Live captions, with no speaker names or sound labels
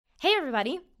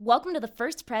everybody. Welcome to the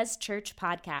First Pres Church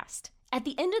podcast. At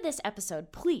the end of this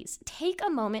episode, please take a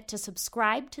moment to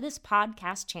subscribe to this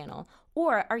podcast channel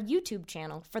or our YouTube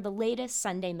channel for the latest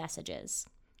Sunday messages.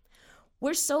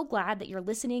 We're so glad that you're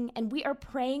listening, and we are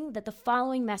praying that the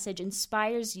following message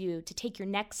inspires you to take your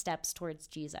next steps towards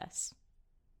Jesus.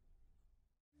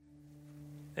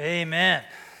 Amen.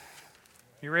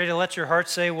 You ready to let your heart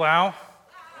say wow?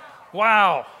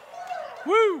 Wow.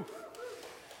 Woo!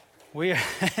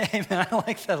 Amen. I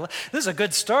like that. This is a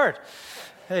good start.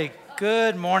 Hey,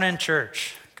 good morning,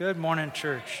 church. Good morning,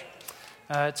 church.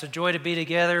 It's a joy to be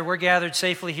together. We're gathered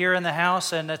safely here in the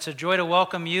house, and it's a joy to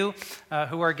welcome you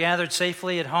who are gathered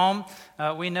safely at home.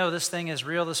 We know this thing is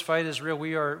real. This fight is real.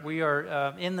 We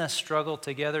are in this struggle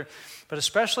together. But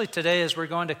especially today, as we're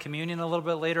going to communion a little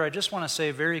bit later, I just want to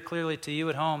say very clearly to you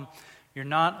at home, you're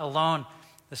not alone.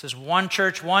 This is one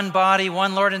church, one body,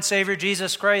 one Lord and Savior,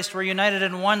 Jesus Christ. We're united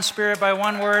in one spirit by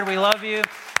one word. We love you.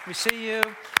 We see you.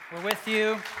 We're with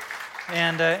you.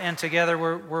 And together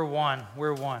we're one.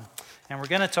 We're one. And we're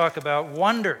going to talk about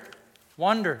wonder.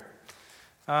 Wonder.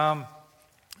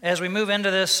 As we move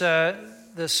into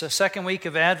this second week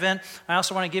of Advent, I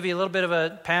also want to give you a little bit of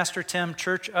a Pastor Tim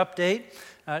church update,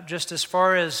 just as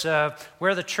far as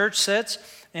where the church sits.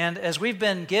 And as we've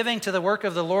been giving to the work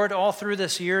of the Lord all through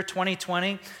this year,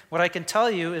 2020, what I can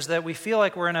tell you is that we feel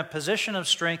like we're in a position of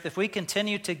strength. If we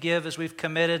continue to give as we've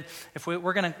committed, if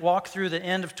we're going to walk through the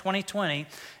end of 2020,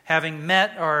 having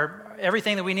met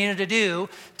everything that we needed to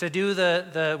do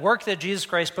the work that Jesus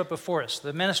Christ put before us.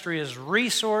 The ministry is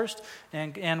resourced,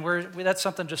 and that's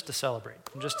something just to celebrate,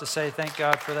 and just to say thank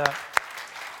God for that.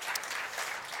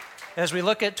 As we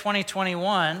look at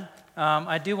 2021,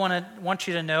 I do want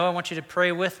you to know, I want you to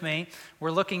pray with me.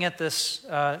 We're looking at this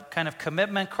kind of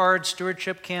commitment card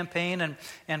stewardship campaign,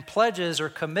 and pledges or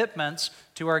commitments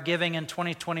to our giving in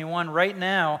 2021 right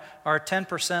now are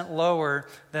 10% lower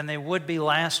than they would be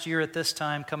last year at this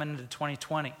time coming into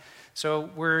 2020. So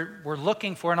we're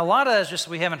looking for, and a lot of that is just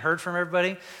we haven't heard from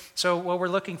everybody. So what we're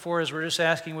looking for is we're just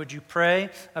asking, would you pray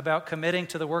about committing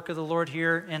to the work of the Lord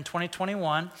here in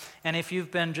 2021? And if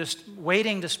you've been just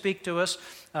waiting to speak to us,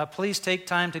 please take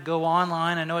time to go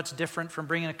online. I know it's different from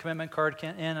bringing a commitment card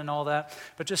in and all that,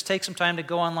 but just take some time to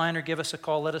go online or give us a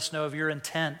call. Let us know of your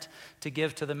intent to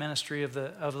give to the ministry of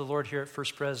the Lord here at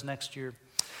First Pres next year.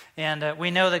 And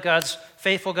we know that God's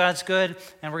faithful, God's good,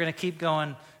 and we're going to keep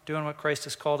going, doing what Christ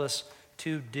has called us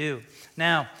to do.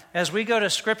 Now, as we go to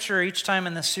Scripture each time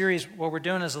in this series, what we're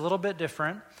doing is a little bit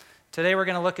different. Today we're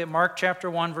going to look at Mark chapter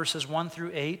 1, verses 1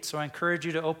 through 8. So I encourage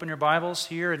you to open your Bibles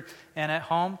here and at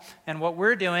home. And what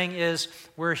we're doing is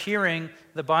we're hearing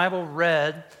the Bible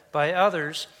read by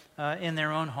others in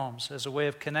their own homes as a way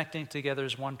of connecting together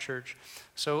as one church.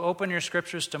 So open your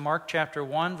Scriptures to Mark chapter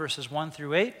 1, verses 1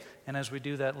 through 8. And as we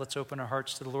do that, let's open our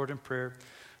hearts to the Lord in prayer.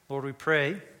 Lord, we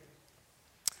pray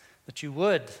that you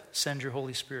would send your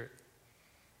Holy Spirit.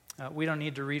 We don't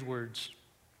need to read words.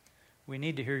 We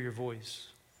need to hear your voice.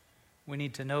 We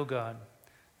need to know, God,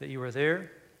 that you are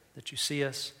there, that you see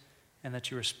us, and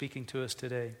that you are speaking to us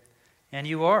today. And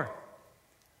you are.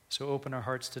 So open our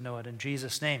hearts to know it. In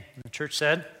Jesus' name. And the church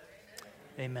said,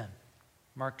 Amen.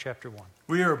 Mark chapter 1.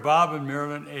 We are Bob and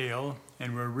Marilyn Ale,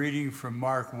 and we're reading from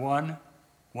Mark 1,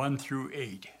 1 through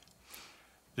 8.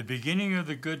 The beginning of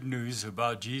the good news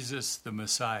about Jesus the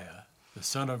Messiah, the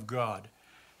Son of God,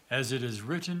 as it is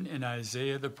written in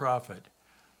Isaiah the prophet,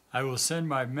 I will send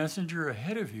my messenger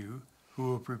ahead of you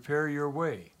who will prepare your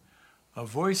way, a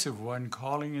voice of one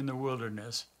calling in the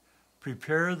wilderness,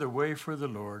 prepare the way for the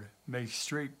Lord, make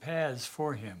straight paths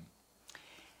for him.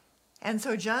 And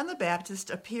so John the Baptist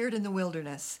appeared in the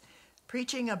wilderness,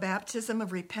 preaching a baptism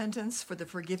of repentance for the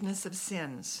forgiveness of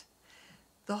sins.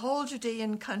 The whole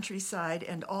Judean countryside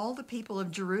and all the people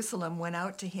of Jerusalem went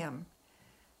out to him.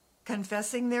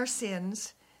 Confessing their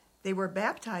sins, they were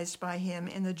baptized by him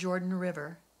in the Jordan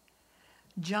River.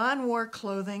 John wore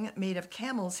clothing made of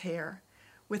camel's hair,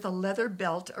 with a leather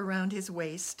belt around his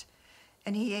waist,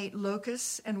 and he ate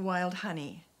locusts and wild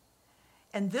honey.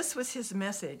 And this was his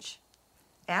message: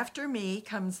 after me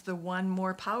comes the one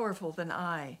more powerful than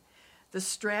I, the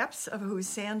straps of whose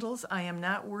sandals I am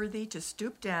not worthy to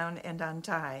stoop down and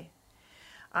untie.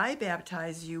 I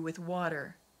baptize you with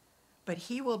water, but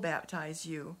he will baptize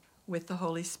you with the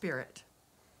Holy Spirit.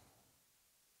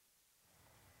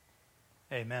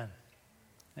 Amen.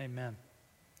 Amen.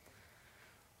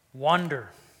 Wonder.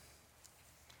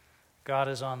 God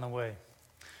is on the way.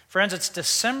 Friends, it's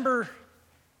December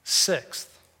 6th.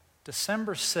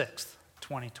 December 6th,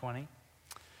 2020.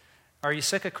 Are you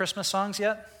sick of Christmas songs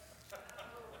yet?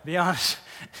 Be honest.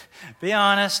 Be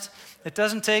honest. It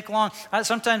doesn't take long.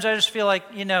 Sometimes I just feel like,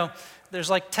 there's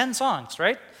like 10 songs,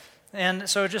 right? And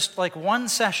so just like one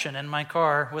session in my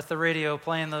car with the radio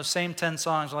playing those same 10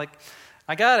 songs, like,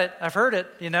 I got it, I've heard it,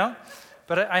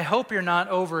 But I hope you're not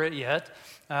over it yet.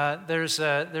 There's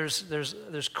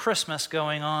Christmas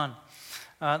going on.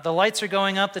 The lights are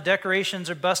going up. The decorations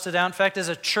are busted out. In fact, as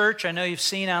a church, I know you've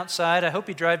seen outside. I hope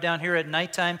you drive down here at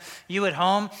nighttime. You at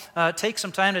home, take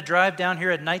some time to drive down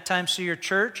here at nighttime to your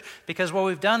church, because what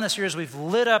we've done this year is we've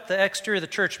lit up the exterior of the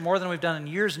church more than we've done in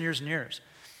years and years and years.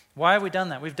 Why have we done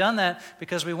that? We've done that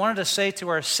because we wanted to say to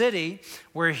our city,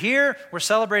 we're here, we're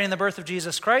celebrating the birth of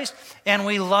Jesus Christ, and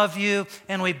we love you,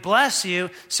 and we bless you,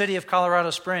 city of Colorado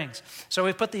Springs. So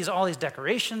we put all these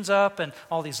decorations up and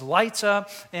all these lights up,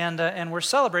 and we're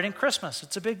celebrating Christmas.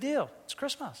 It's a big deal. It's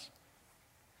Christmas.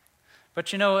 But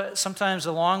sometimes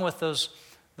along with those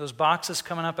boxes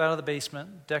coming up out of the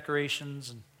basement, decorations,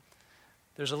 and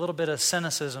there's a little bit of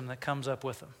cynicism that comes up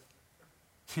with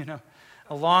them.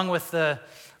 Along with the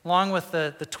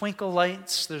twinkle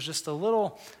lights, there's just a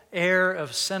little air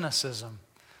of cynicism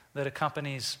that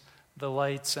accompanies the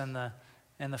lights and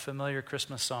the familiar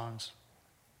Christmas songs.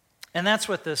 And that's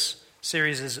what this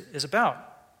series is about.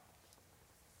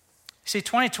 See,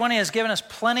 2020 has given us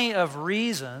plenty of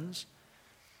reasons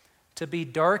to be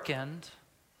darkened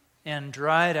and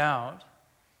dried out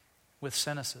with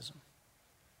cynicism.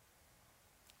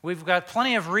 We've got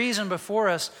plenty of reason before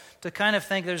us to kind of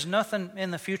think there's nothing in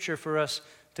the future for us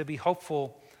to be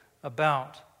hopeful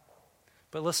about.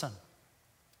 But listen,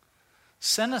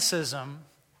 cynicism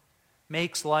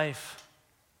makes life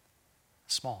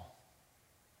small.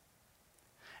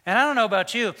 And I don't know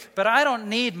about you, but I don't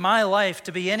need my life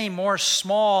to be any more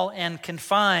small and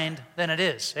confined than it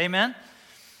is. Amen?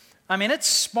 I mean, it's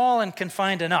small and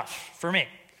confined enough for me.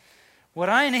 What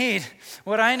I need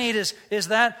is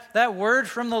that word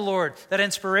from the Lord, that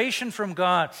inspiration from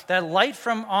God, that light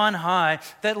from on high,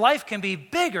 that life can be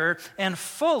bigger and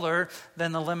fuller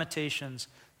than the limitations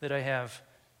that I have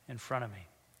in front of me.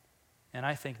 And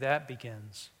I think that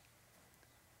begins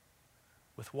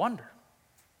with wonder.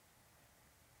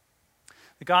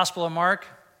 The Gospel of Mark,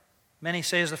 many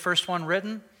say, is the first one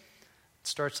written. It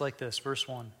starts like this, verse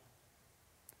 1.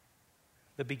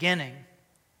 The beginning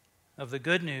of the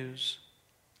good news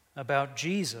about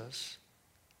Jesus,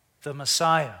 the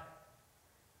Messiah,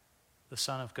 the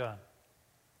Son of God.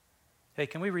 Hey,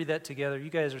 can we read that together? You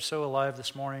guys are so alive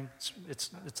this morning.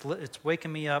 It's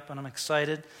waking me up, and I'm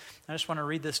excited. I just want to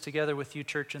read this together with you,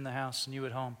 church in the house, and you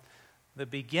at home. The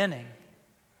beginning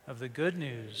of the good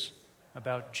news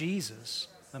about Jesus,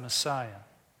 the Messiah,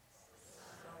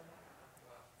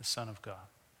 the Son of God.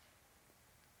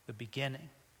 The beginning.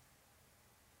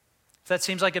 If that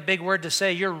seems like a big word to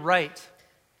say, you're right.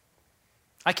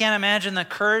 I can't imagine the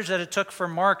courage that it took for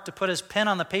Mark to put his pen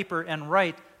on the paper and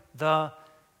write the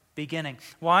beginning.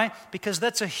 Why? Because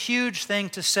that's a huge thing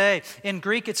to say. In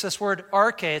Greek, it's this word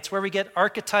arche. It's where we get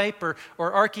archetype or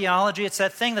archaeology. It's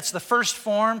that thing that's the first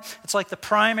form. It's like the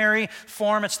primary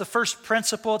form. It's the first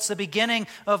principle. It's the beginning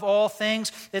of all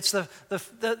things. It's the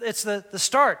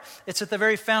start. It's at the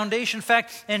very foundation. In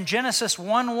fact, in Genesis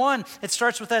 1:1, it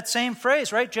starts with that same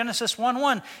phrase, right? Genesis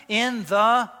 1:1, in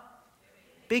the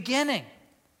beginning.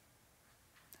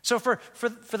 So for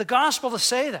the gospel to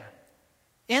say that,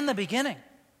 in the beginning,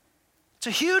 it's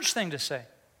a huge thing to say.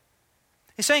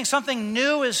 He's saying something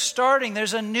new is starting.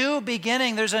 There's a new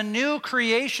beginning. There's a new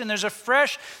creation. There's a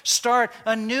fresh start,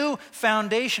 a new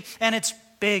foundation. And it's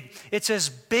big. It's as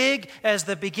big as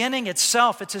the beginning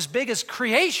itself. It's as big as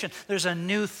creation. There's a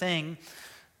new thing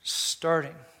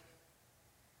starting.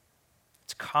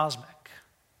 It's cosmic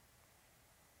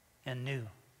and new.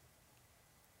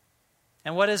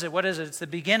 And what is it? What is it? It's the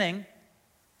beginning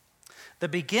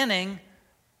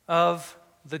of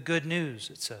the good news,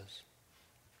 it says.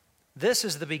 This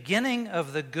is the beginning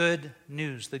of the good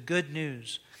news, the good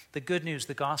news,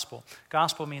 the gospel.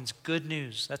 Gospel means good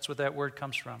news. That's what that word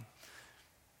comes from.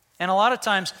 And a lot of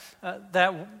times,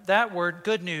 that word,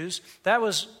 good news, that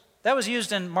was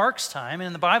used in Mark's time,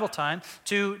 in the Bible time,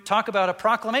 to talk about a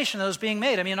proclamation that was being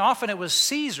made. I mean, often it was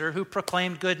Caesar who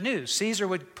proclaimed good news. Caesar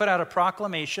would put out a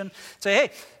proclamation, say, hey,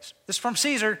 this is from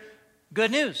Caesar, good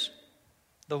news.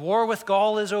 The war with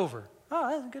Gaul is over. Oh,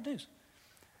 that's good news.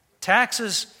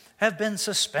 Taxes have been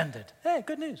suspended. Hey,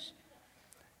 good news.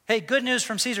 Hey, good news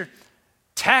from Caesar.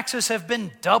 Taxes have been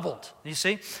doubled. You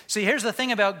see? See, here's the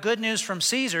thing about good news from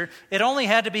Caesar. It only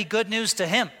had to be good news to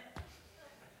him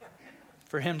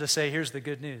for him to say, here's the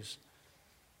good news.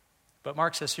 But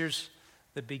Mark says, here's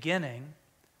the beginning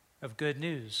of good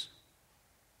news.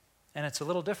 And it's a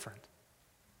little different.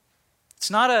 It's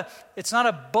not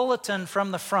a bulletin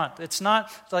from the front. It's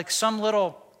not like some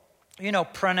little,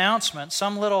 pronouncement,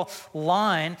 some little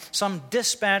line, some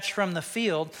dispatch from the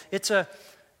field. It's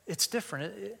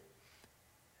different.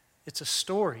 It's a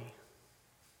story.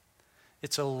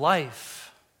 It's a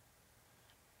life.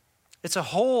 It's a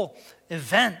whole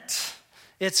event.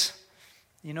 It's,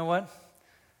 you know what?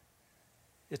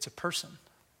 It's a person.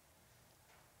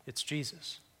 It's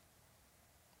Jesus.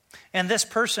 And this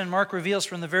person, Mark reveals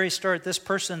from the very start, this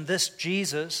person, this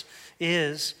Jesus,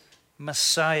 is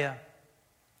Messiah,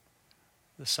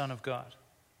 the Son of God.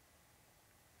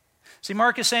 See,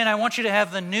 Mark is saying, I want you to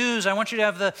have the news. I want you to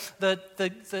have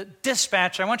the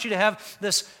dispatch. I want you to have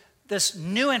this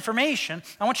new information.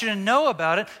 I want you to know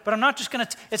about it, but I'm not just going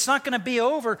to, it's not going to be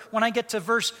over when I get to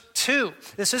verse 2.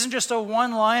 This isn't just a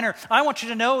one-liner. I want you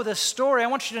to know this story. I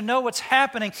want you to know what's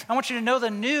happening. I want you to know the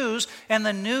news, and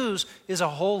the news is a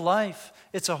whole life.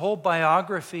 It's a whole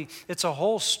biography. It's a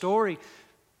whole story.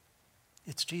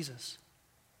 It's Jesus.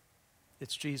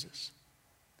 It's Jesus.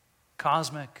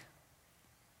 Cosmic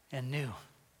and new.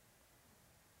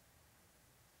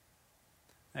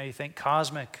 Now you think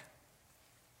cosmic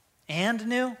and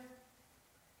new?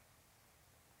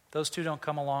 Those two don't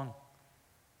come along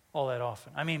all that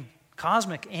often. I mean,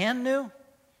 cosmic and new?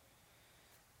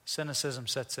 Cynicism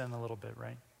sets in a little bit,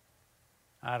 right?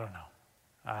 I don't know.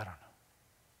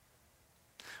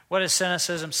 What is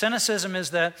cynicism? Cynicism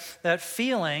is that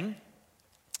feeling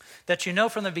that you know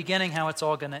from the beginning how it's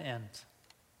all going to end.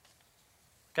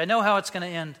 I know how it's going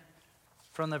to end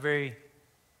from the very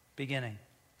beginning.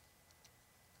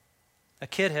 A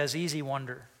kid has easy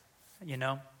wonder,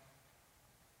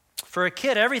 For a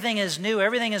kid, everything is new,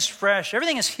 everything is fresh,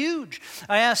 everything is huge.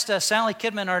 I asked Sally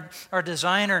Kidman, our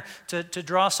designer, to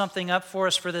draw something up for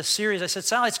us for this series. I said,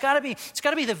 Sally, it's got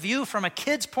to be the view from a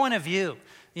kid's point of view.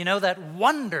 That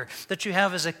wonder that you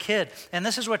have as a kid. And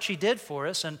this is what she did for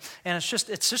us. And it's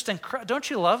just incredible. Don't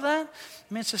you love that?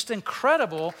 I mean, it's just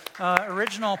incredible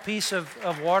original piece of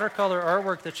watercolor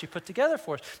artwork that she put together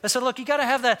for us. I said, look, you got to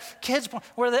have that kid's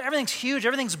where everything's huge,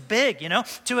 everything's big,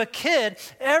 To a kid,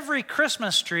 every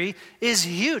Christmas tree is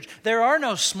huge. There are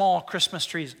no small Christmas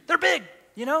trees. They're big,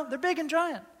 They're big and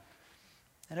giant.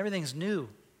 And everything's new.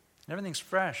 And everything's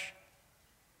fresh.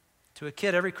 To a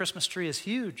kid, every Christmas tree is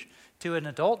huge. To an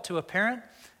adult, to a parent,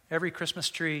 every Christmas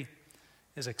tree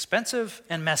is expensive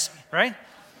and messy, right?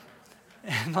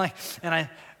 And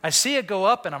I see it go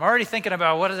up, and I'm already thinking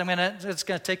about what it's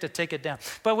going to take it down.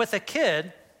 But with a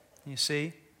kid, you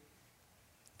see,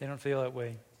 they don't feel that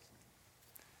way.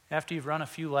 After you've run a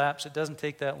few laps, it doesn't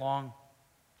take that long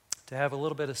to have a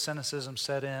little bit of cynicism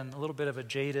set in, a little bit of a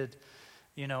jaded,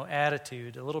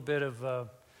 attitude, a little bit of,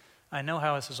 I know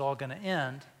how this is all going to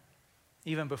end,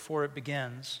 even before it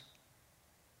begins.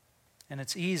 And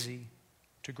it's easy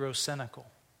to grow cynical.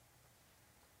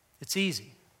 It's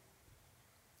easy.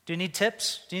 Do you need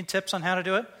tips? Do you need tips on how to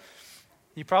do it?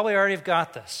 You probably already have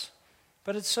got this.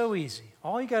 But it's so easy.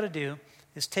 All you got to do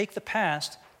is take the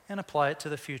past and apply it to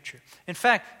the future. In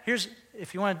fact,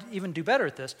 if you want to even do better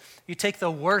at this, you take the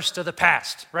worst of the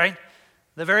past, right?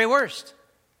 The very worst.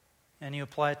 And you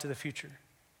apply it to the future.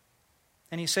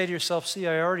 And you say to yourself, see,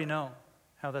 I already know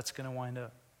how that's going to wind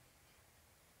up.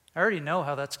 I already know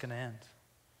how that's going to end.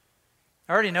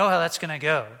 I already know how that's going to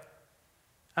go.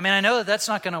 I mean, I know that that's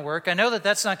not going to work. I know that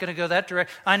that's not going to go that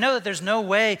direct. I know that there's no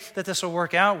way that this will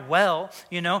work out well.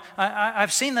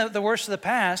 I've seen the worst of the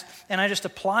past, and I just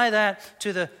apply that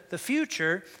to the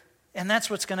future, and that's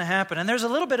what's going to happen. And there's a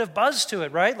little bit of buzz to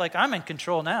it, right? Like I'm in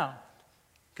control now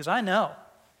because I know.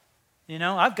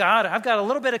 I've got a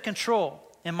little bit of control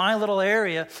in my little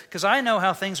area, because I know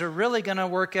how things are really going to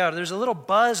work out. There's a little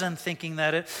buzz in thinking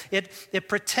that it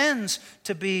pretends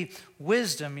to be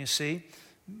wisdom, you see,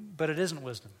 but it isn't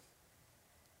wisdom.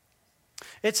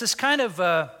 It's this kind of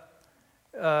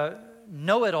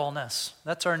know-it-allness.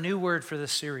 That's our new word for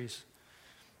this series.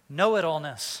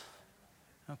 Know-it-allness.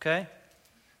 Okay?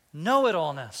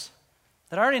 Know-it-allness.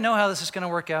 That I already know how this is going to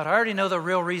work out. I already know the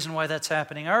real reason why that's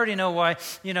happening. I already know why,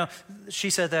 she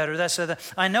said that or that said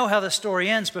that. I know how the story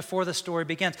ends before the story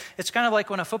begins. It's kind of like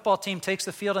when a football team takes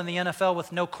the field in the NFL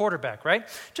with no quarterback, right?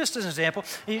 Just as an example,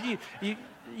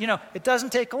 it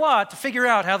doesn't take a lot to figure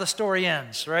out how the story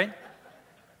ends, right?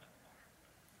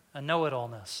 A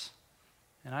know-it-allness.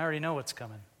 And I already know what's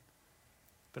coming.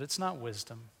 But it's not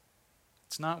wisdom.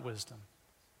 It's not wisdom.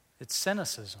 It's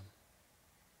cynicism.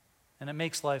 And it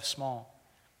makes life small.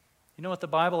 You know what the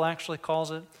Bible actually calls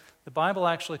it? The Bible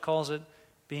actually calls it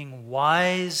being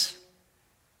wise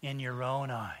in your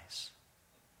own eyes.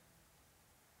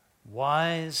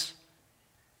 Wise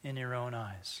in your own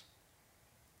eyes.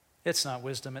 It's not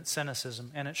wisdom, it's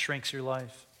cynicism, and it shrinks your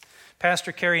life.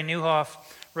 Pastor Kerry Newhoff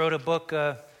wrote a book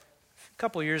a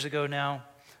couple years ago now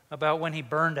about when he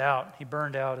burned out. He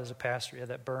burned out as a pastor. He had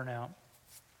that burnout.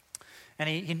 And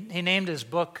he named his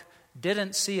book,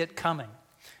 Didn't See It Coming.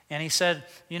 And he said,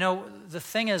 the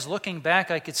thing is, looking back,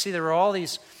 I could see there were all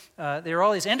these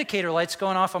indicator lights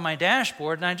going off on my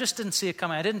dashboard, and I just didn't see it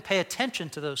coming. I didn't pay attention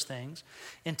to those things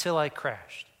until I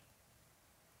crashed.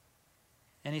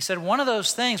 And he said, one of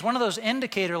those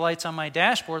indicator lights on my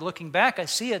dashboard, looking back, I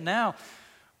see it now,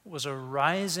 was a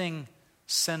rising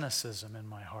cynicism in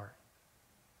my heart.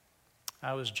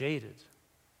 I was jaded.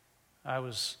 I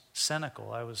was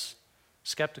cynical. I was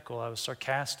skeptical. I was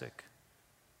sarcastic.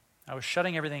 I was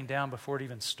shutting everything down before it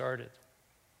even started.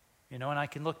 And I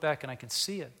can look back and I can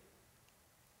see it.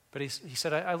 But he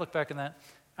said, I look back on that,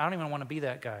 I don't even want to be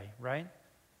that guy, right?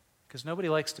 Because nobody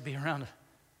likes to be around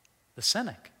the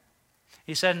cynic.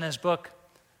 He said in his book,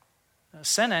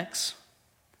 cynics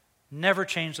never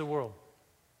change the world.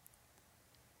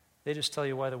 They just tell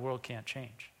you why the world can't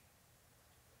change.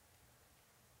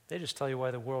 They just tell you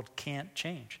why the world can't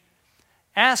change.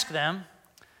 Ask them.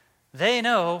 They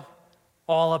know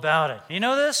all about it. You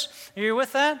know this? Are you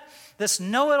with that? This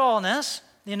know-it-allness,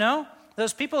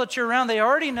 those people that you're around, they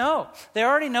already know. They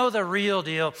already know the real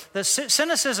deal. The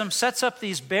cynicism sets up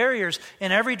these barriers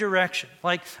in every direction.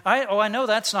 Like, I know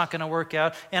that's not going to work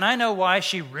out, and I know why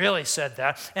she really said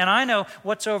that, and I know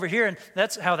what's over here, and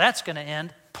that's how that's going to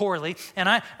end poorly, and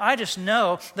I just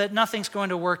know that nothing's going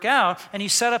to work out, and you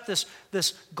set up this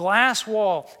glass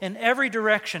wall in every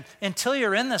direction until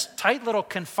you're in this tight little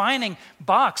confining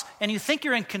box, and you think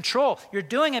you're in control. You're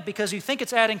doing it because you think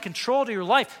it's adding control to your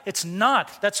life. It's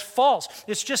not. That's false.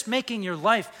 It's just making your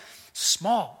life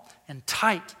small and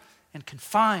tight and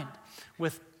confined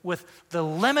with the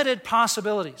limited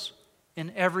possibilities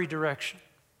in every direction.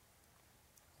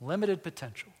 Limited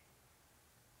potential.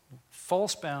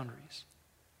 False boundaries.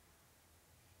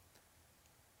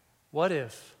 What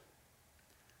if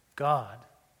God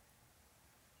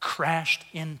crashed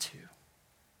into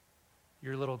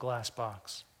your little glass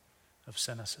box of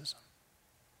cynicism?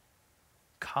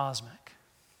 Cosmic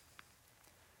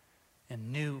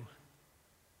and new.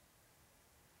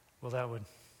 Well, that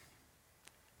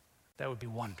would be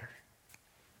wonder.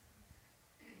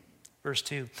 Verse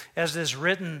 2, as it is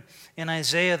written in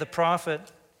Isaiah the prophet.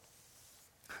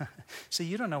 See,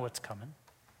 you don't know what's coming.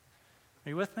 Are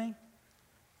you with me?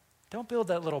 Don't build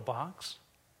that little box.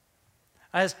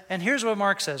 And here's what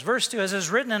Mark says. Verse 2, as is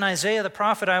written in Isaiah the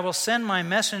prophet, I will send my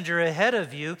messenger ahead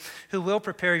of you who will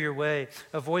prepare your way.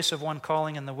 A voice of one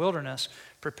calling in the wilderness,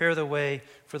 prepare the way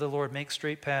for the Lord, make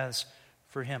straight paths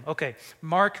for him. Okay,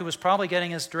 Mark, who was probably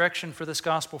getting his direction for this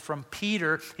gospel from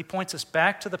Peter, he points us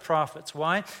back to the prophets.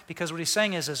 Why? Because what he's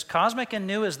saying is, as cosmic and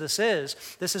new as this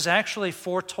is actually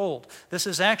foretold. This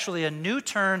is actually a new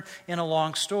turn in a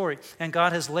long story. And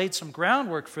God has laid some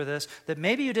groundwork for this that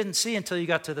maybe you didn't see until you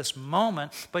got to this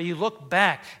moment, but you look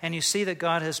back and you see that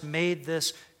God has made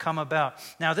this come about.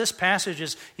 Now, this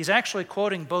passage he's actually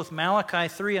quoting both Malachi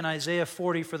 3 and Isaiah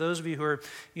 40 for those of you who are,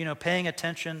 paying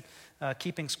attention,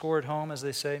 keeping score at home, as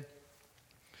they say.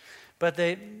 But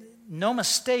no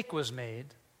mistake was made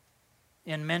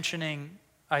in mentioning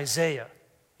Isaiah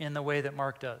in the way that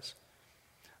Mark does.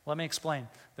 Let me explain.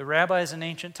 The rabbis in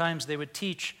ancient times, they would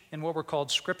teach in what were called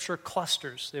scripture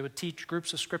clusters. They would teach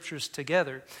groups of scriptures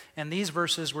together, and these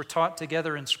verses were taught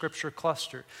together in scripture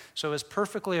cluster. So it's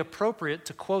perfectly appropriate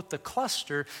to quote the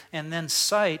cluster and then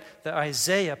cite the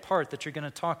Isaiah part that you're going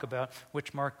to talk about,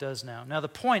 which Mark does now. Now the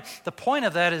point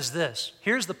of that is this.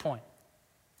 Here's the point.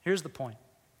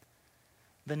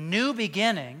 The new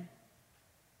beginning,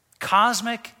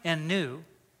 cosmic and new,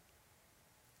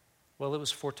 well, it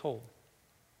was foretold.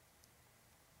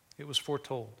 It was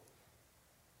foretold.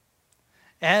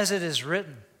 As it is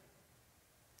written,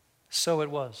 so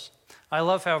it was. I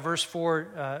love how verse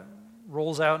 4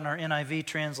 rolls out in our NIV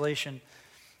translation,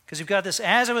 because you've got this,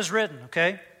 as it was written,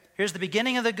 okay? Here's the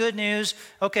beginning of the good news.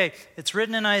 Okay, it's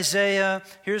written in Isaiah.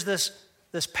 Here's this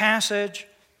passage.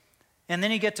 And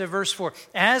then you get to verse 4.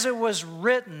 As it was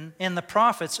written in the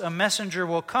prophets, a messenger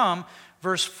will come.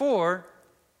 Verse 4,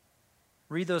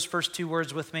 read those first two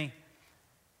words with me.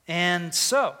 And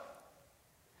so.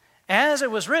 As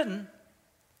it was written,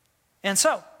 and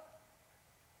so.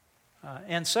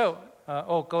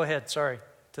 Go ahead, sorry,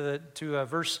 to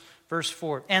verse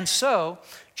 4. And so,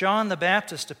 John the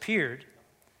Baptist appeared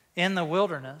in the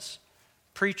wilderness,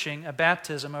 preaching a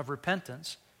baptism of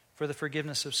repentance for the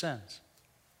forgiveness of sins.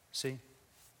 See?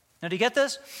 Now, do you get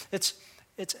this? It's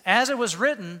as it was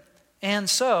written, and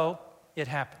so it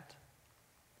happened.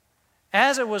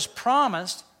 As it was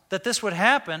promised that this would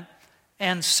happen,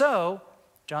 and so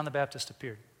John the Baptist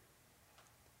appeared.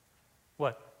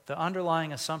 What? The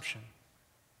underlying assumption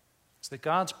is that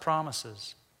God's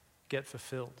promises get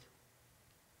fulfilled.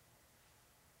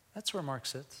 That's where Mark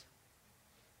sits.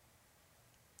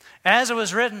 As it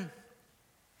was written,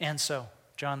 and so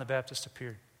John the Baptist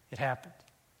appeared. It happened.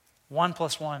 1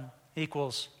 + 1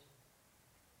 equals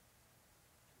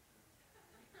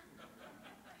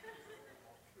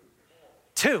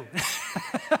 2.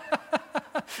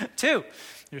 2.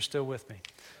 You're still with me.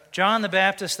 John the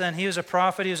Baptist, then, he was a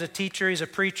prophet, he was a teacher, he's a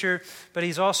preacher, but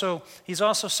he's also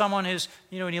someone who's,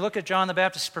 when you look at John the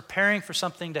Baptist, he's preparing for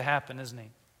something to happen, isn't he?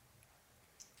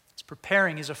 He's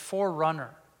preparing, he's a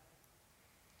forerunner.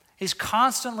 He's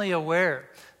constantly aware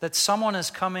that someone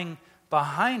is coming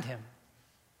behind him.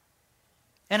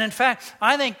 And in fact,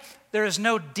 I think there is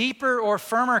no deeper or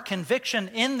firmer conviction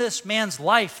in this man's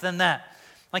life than that.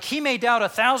 Like, he may doubt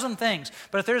 1,000 things,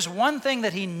 but if there's one thing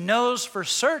that he knows for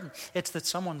certain, it's that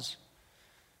someone's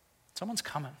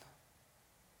coming.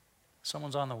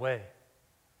 Someone's on the way,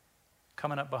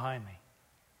 coming up behind me.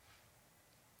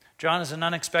 John is an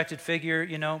unexpected figure.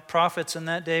 Prophets in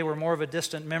that day were more of a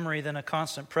distant memory than a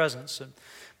constant presence. And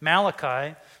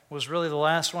Malachi was really the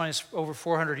last one. He's over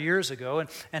 400 years ago.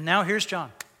 And now here's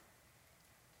John.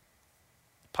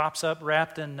 Pops up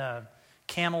wrapped in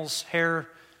camel's hair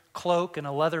cloak and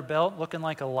a leather belt, looking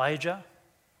like Elijah.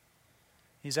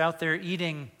 He's out there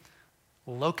eating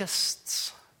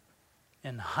locusts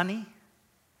and honey.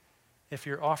 If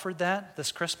you're offered that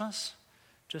this Christmas,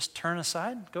 just turn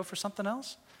aside, go for something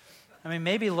else. I mean,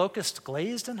 maybe locust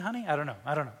glazed in honey? I don't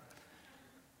know.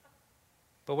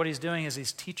 But what he's doing is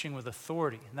he's teaching with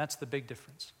authority, and that's the big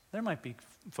difference. There might be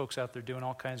folks out there doing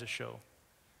all kinds of show,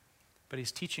 but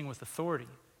he's teaching with authority.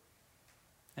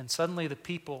 And suddenly the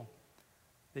people,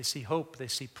 they see hope, they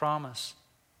see promise,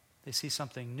 they see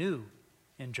something new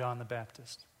in John the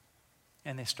Baptist,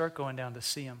 and they start going down to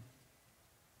see him.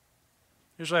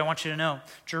 Here's what I want you to know.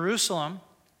 Jerusalem,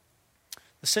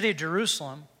 the city of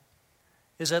Jerusalem,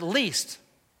 is at least,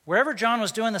 wherever John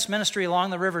was doing this ministry along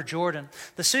the River Jordan,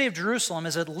 the city of Jerusalem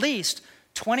is at least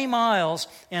 20 miles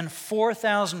and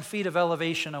 4,000 feet of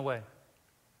elevation away.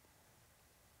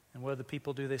 And what do the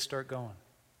people do? They start going.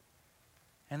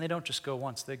 And they don't just go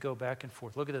once, they go back and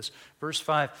forth. Look at this, verse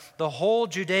 5. The whole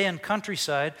Judean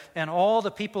countryside and all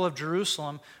the people of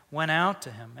Jerusalem went out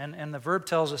to him. And the verb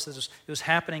tells us that it was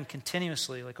happening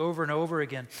continuously, like over and over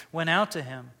again. Went out to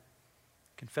him,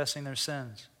 confessing their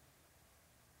sins.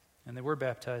 And they were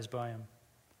baptized by him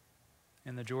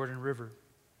in the Jordan River.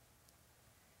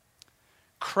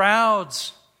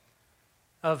 Crowds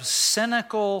of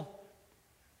cynical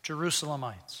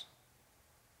Jerusalemites.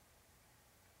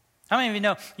 How many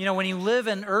of you know, when you live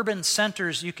in urban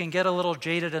centers, you can get a little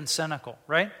jaded and cynical,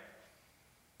 right?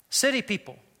 City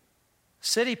people.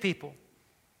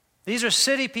 These are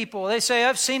city people. They say,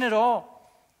 I've seen it all.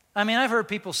 I mean, I've heard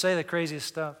people say the craziest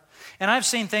stuff. And I've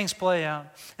seen things play out.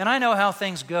 And I know how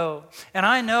things go. And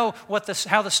I know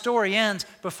how the story ends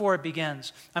before it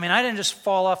begins. I mean, I didn't just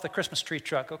fall off the Christmas tree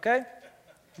truck, okay?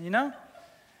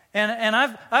 And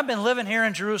I've been living here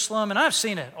in Jerusalem, and I've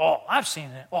seen it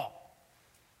all.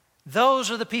 Those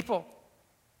are the people.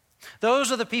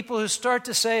 Those are the people who start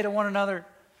to say to one another,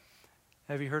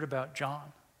 have you heard about John?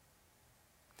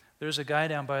 There's a guy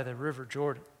down by the River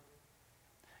Jordan,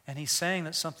 and he's saying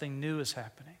that something new is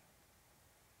happening.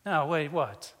 No, wait,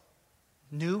 what?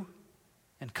 New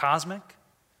and cosmic?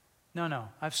 No,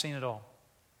 I've seen it all.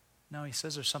 No, he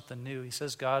says there's something new. He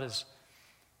says God is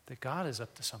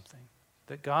up to something,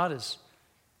 that God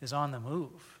is on the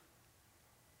move.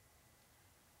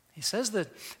 He says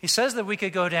that we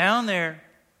could go down there,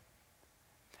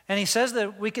 and he says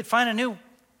that we could find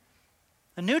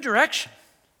a new direction.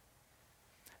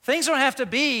 Things don't have to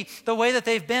be the way that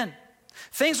they've been.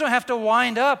 Things don't have to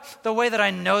wind up the way that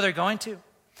I know they're going to.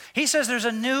 He says there's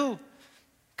a new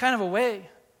kind of a way.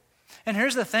 And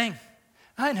here's the thing.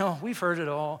 I know we've heard it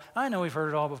all.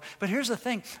 Before. But here's the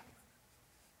thing.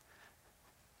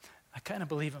 I kind of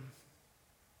believe him.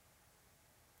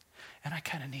 And I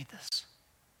kind of need this.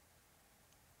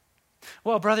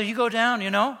 Well, brother, you go down,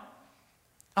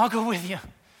 I'll go with you.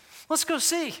 Let's go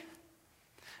see.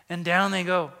 And down they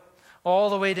go, all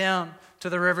the way down to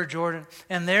the River Jordan.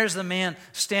 And there's the man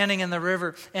standing in the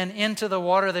river, and into the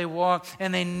water they walk,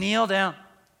 and they kneel down.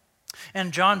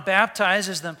 And John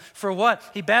baptizes them for what?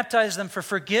 He baptizes them for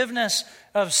forgiveness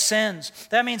of sins.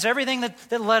 That means everything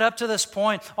that led up to this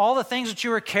point, all the things that you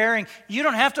were carrying, you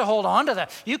don't have to hold on to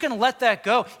that. You can let that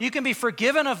go. You can be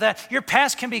forgiven of that. Your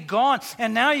past can be gone.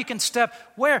 And now you can step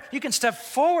where? You can step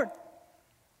forward.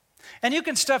 And you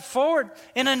can step forward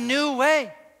in a new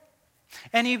way.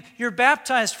 And you're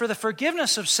baptized for the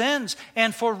forgiveness of sins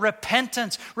and for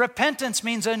repentance. Repentance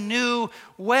means a new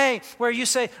way where you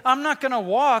say, I'm not going to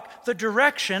walk the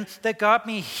direction that got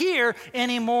me here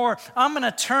anymore. I'm going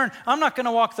to turn. I'm not going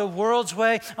to walk the world's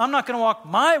way. I'm not going to walk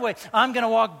my way. I'm going to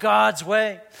walk God's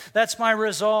way. That's my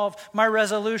resolve, my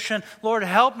resolution. Lord,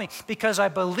 help me, because I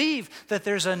believe that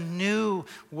there's a new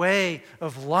way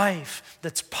of life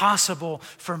that's possible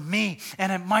for me,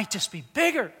 and it might just be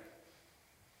bigger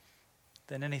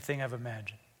than anything I've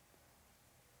imagined.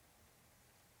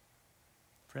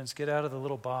 Friends, get out of the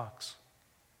little box.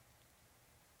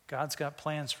 God's got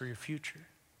plans for your future.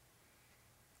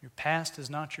 Your past is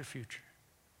not your future.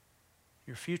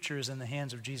 Your future is in the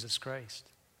hands of Jesus Christ.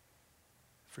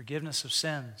 Forgiveness of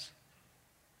sins,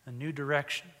 a new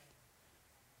direction.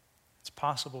 It's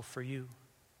possible for you.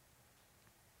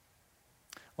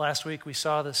 Last week we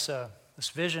saw this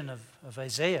vision of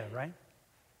Isaiah, right?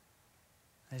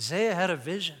 Isaiah had a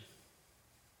vision.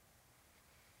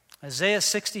 Isaiah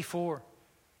 64,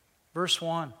 verse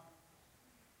 1.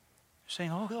 Saying,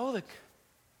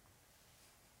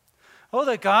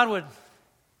 that God would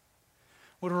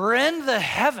rend the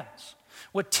heavens,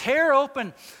 would tear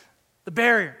open the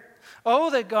barrier.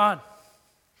 That God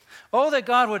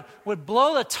would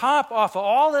blow the top off of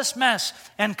all this mess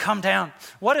and come down.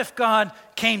 What if God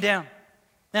came down?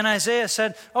 And Isaiah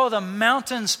said, the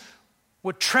mountains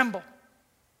would tremble.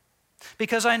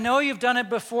 Because I know you've done it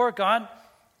before, God.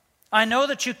 I know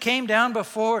that you came down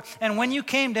before, and when you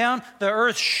came down, the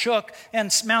earth shook,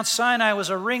 and Mount Sinai was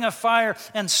a ring of fire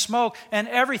and smoke, and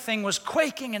everything was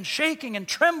quaking and shaking and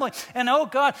trembling. And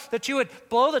God, that you would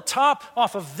blow the top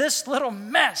off of this little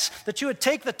mess, that you would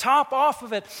take the top off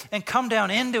of it and come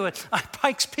down into it.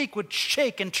 Pikes Peak would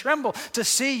shake and tremble to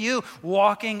see you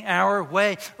walking our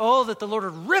way. That the Lord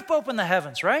would rip open the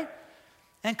heavens, right?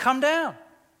 And come down.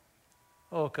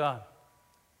 God,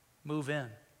 move in.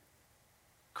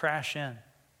 Crash in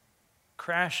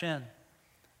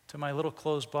to my little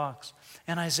closed box.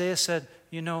 And Isaiah said,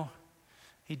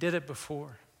 he did it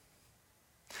before.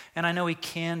 And I know he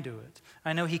can do it.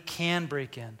 I know he can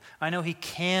break in. I know he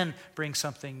can bring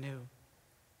something new.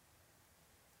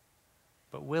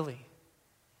 But will he?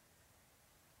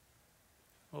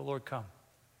 Lord, come.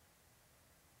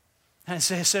 And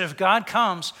Isaiah said, if God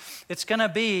comes, it's going to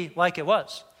be like it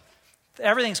was.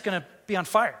 Everything's going to be on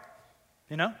fire,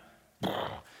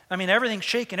 everything's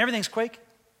shaking, everything's quaking.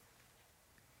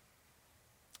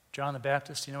 John the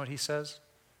Baptist, you know what he says?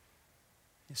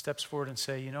 He steps forward and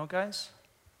says, guys,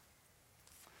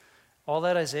 all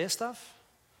that Isaiah stuff,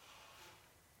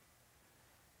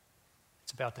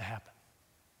 it's about to happen.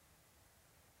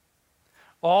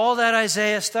 All that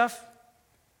Isaiah stuff,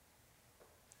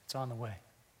 it's on the way.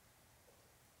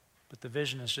 But the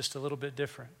vision is just a little bit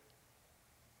different.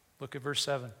 Look at verse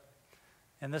 7.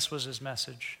 And this was his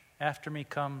message. After me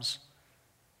comes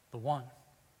the one,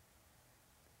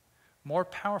 more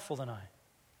powerful than I,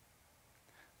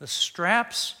 the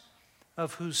straps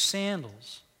of whose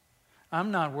sandals I'm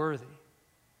not worthy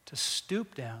to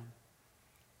stoop down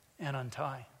and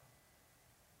untie.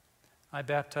 I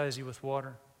baptize you with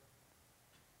water,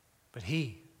 but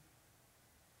he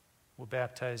will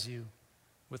baptize you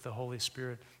with the Holy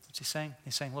Spirit. What's he saying?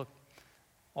 He's saying, look,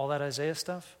 all that Isaiah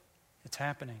stuff, it's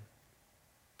happening.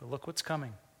 But look what's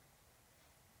coming.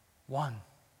 One.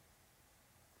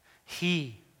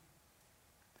 He.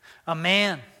 A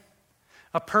man.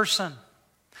 A person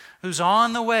who's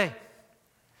on the way.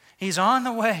 He's on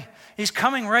the way. He's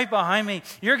coming right behind me.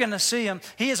 You're going to see him.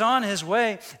 He is on his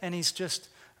way, and he's just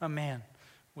a man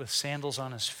with sandals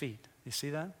on his feet. You see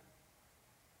that?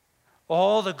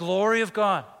 All the glory of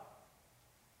God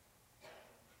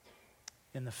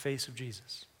in the face of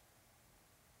Jesus.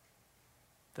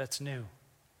 That's new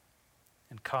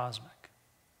and cosmic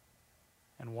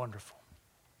and wonderful.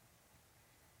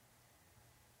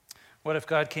 What if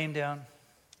God came down?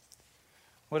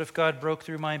 What if God broke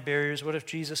through my barriers? What if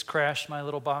Jesus crashed my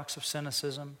little box of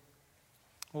cynicism?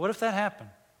 Well, what if that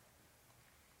happened?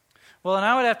 Well, then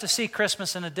I would have to see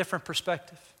Christmas in a different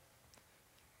perspective.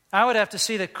 I would have to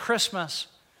see that Christmas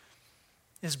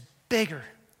is bigger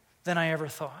than I ever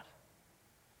thought.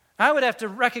 I would have to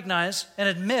recognize and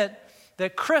admit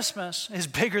that Christmas is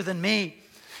bigger than me.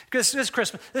 Because this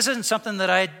Christmas, this isn't something that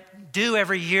I do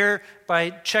every year by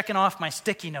checking off my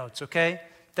sticky notes, okay?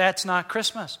 That's not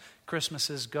Christmas. Christmas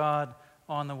is God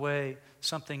on the way,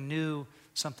 something new,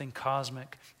 something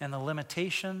cosmic. And the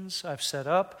limitations I've set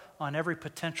up on every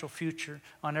potential future,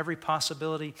 on every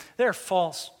possibility, they're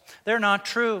false. They're not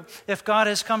true. If God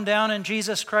has come down in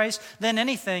Jesus Christ, then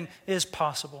anything is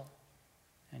possible.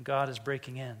 And God is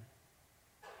breaking in.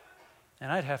 And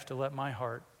I'd have to let my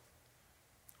heart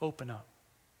open up,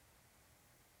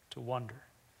 to wonder.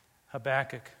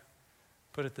 Habakkuk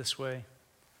put it this way,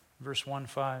 verse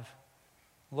 1-5,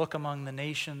 look among the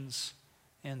nations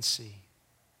and see.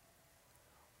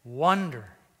 Wonder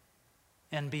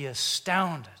and be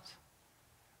astounded,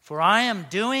 for I am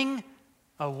doing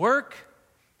a work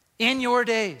in your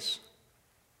days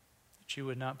that you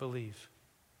would not believe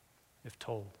if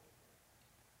told.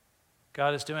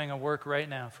 God is doing a work right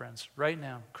now, friends, right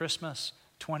now, Christmas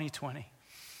 2020.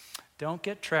 Don't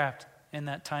get trapped in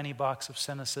that tiny box of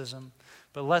cynicism,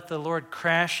 but let the Lord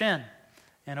crash in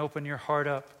and open your heart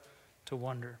up to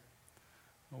wonder.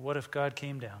 Well, what if God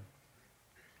came down?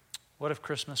 What if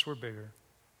Christmas were bigger?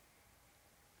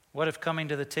 What if coming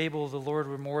to the table of the Lord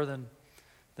were more than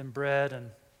bread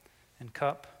and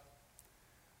cup?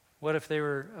 What if they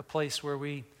were a place where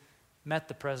we met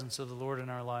the presence of the Lord in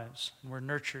our lives and were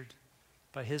nurtured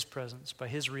by His presence, by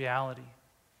His reality,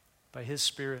 by His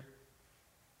Spirit?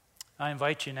 I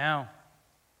invite you now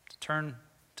to turn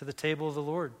to the table of the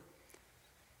Lord.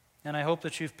 And I hope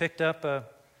that you've picked up a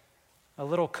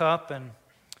little cup,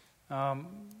 and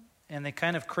they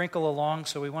kind of crinkle along,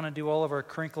 so we want to do all of our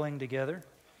crinkling together,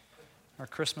 our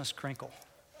Christmas crinkle.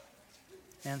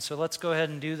 And so let's go ahead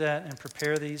and do that and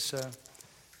prepare these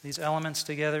elements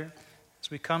together as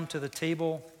we come to the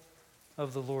table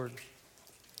of the Lord.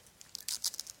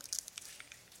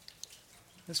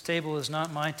 This table is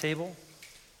not my table.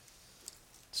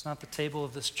 It's not the table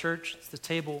of this church. It's the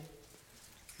table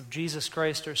of Jesus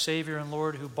Christ, our Savior and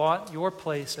Lord, who bought your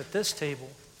place at this table,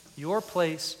 your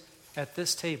place at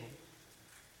this table,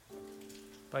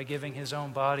 by giving His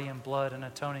own body and blood, an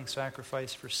atoning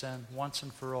sacrifice for sin once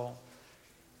and for all,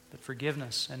 that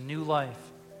forgiveness and new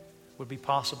life would be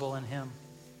possible in Him.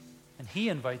 And He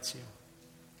invites you,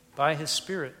 by His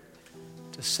Spirit,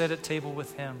 to sit at table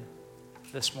with Him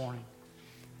this morning.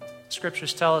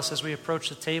 Scriptures tell us as we approach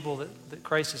the table that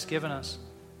Christ has given us,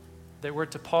 that we're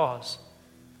to pause,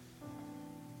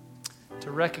 to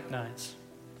recognize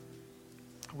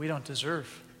we don't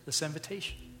deserve this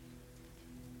invitation,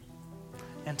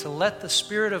 and to let the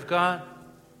Spirit of God,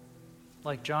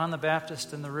 like John the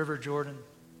Baptist in the River Jordan,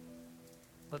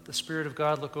 let the Spirit of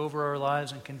God look over our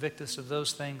lives and convict us of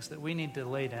those things that we need to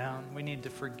lay down, we need to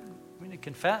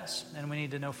confess, and we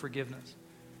need to know forgiveness.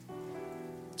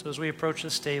 So as we approach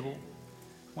this table,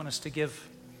 I want us to give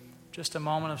just a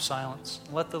moment of silence.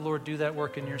 Let the Lord do that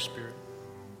work in your spirit.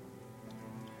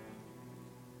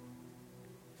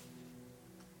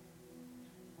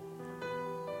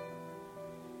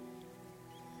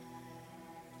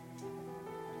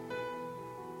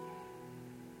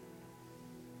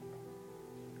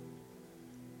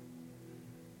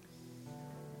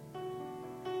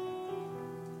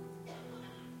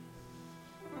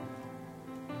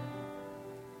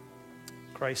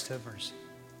 Christ have mercy.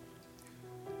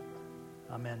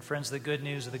 Amen. Friends, the good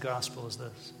news of the gospel is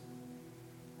this: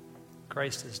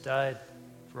 Christ has died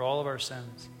for all of our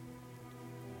sins.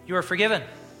 You are forgiven,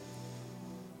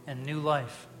 and new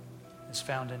life is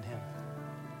found in Him.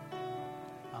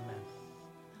 Amen.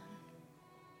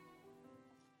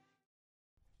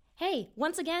 Hey,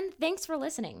 once again, thanks for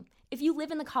listening. If you live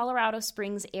in the Colorado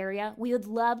Springs area, we would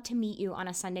love to meet you on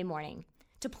a Sunday morning.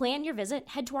 To plan your visit,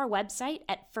 head to our website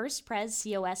at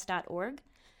firstprescos.org.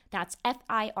 That's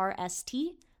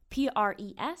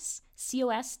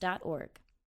FIRSTPRESCOS.org.